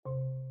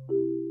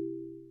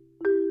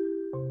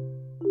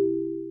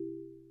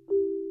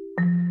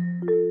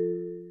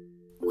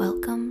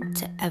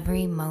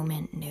every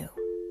moment new.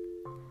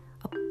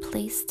 A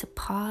place to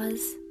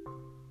pause,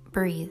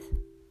 breathe,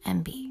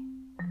 and be.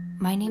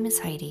 My name is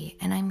Heidi,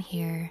 and I'm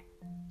here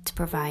to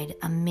provide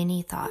a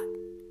mini thought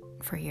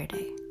for your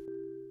day.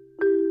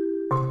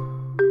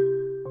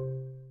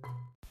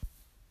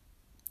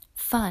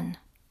 Fun.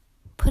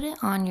 Put it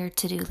on your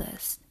to-do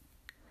list.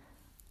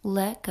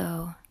 Let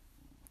go,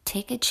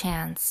 take a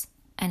chance,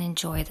 and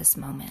enjoy this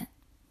moment.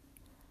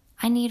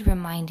 I need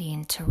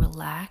reminding to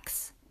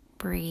relax,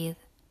 breathe,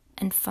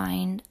 and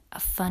find a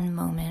fun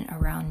moment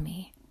around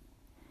me.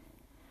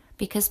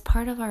 Because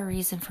part of our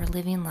reason for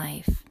living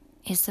life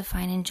is to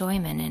find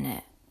enjoyment in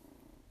it.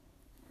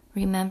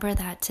 Remember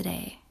that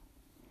today.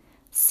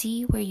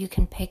 See where you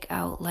can pick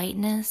out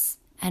lightness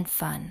and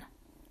fun.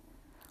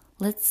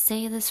 Let's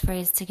say this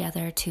phrase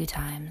together 2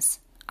 times.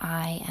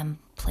 I am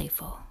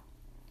playful.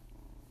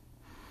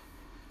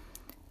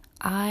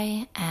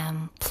 I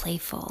am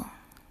playful.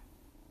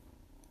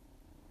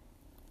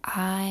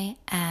 I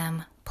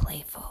am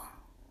playful.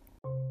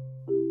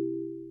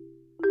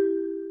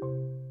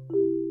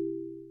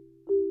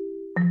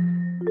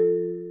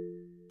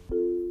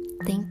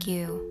 Thank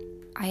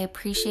you. I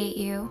appreciate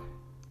you.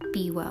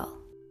 Be well.